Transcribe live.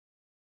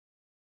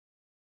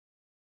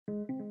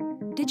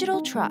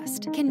Digital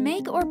trust can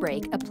make or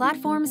break a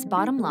platform's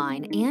bottom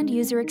line and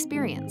user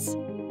experience.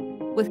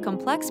 With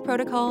complex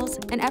protocols,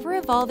 an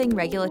ever-evolving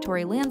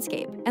regulatory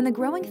landscape, and the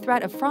growing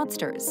threat of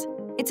fraudsters,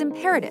 it's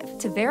imperative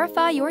to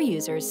verify your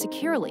users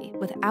securely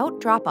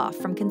without drop-off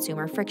from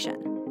consumer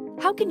friction.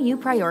 How can you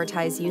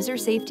prioritize user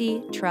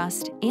safety,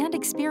 trust, and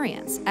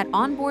experience at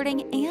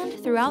onboarding and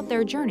throughout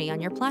their journey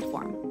on your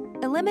platform?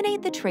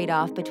 Eliminate the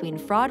trade-off between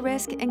fraud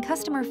risk and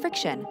customer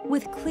friction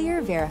with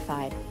Clear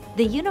Verified,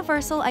 the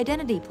universal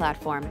identity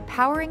platform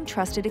powering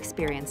trusted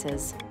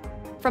experiences.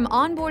 From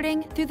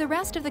onboarding through the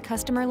rest of the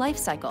customer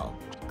lifecycle,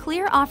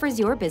 Clear offers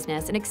your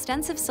business an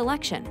extensive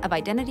selection of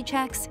identity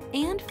checks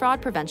and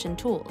fraud prevention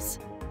tools.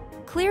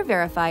 Clear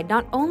Verified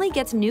not only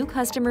gets new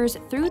customers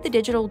through the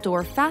digital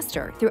door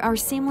faster through our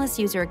seamless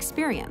user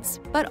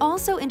experience, but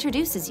also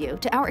introduces you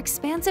to our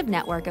expansive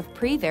network of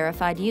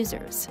pre-verified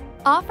users.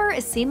 Offer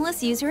a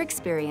seamless user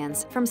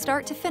experience from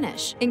start to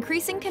finish,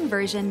 increasing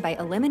conversion by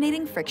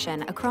eliminating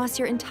friction across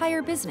your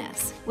entire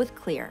business with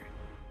Clear.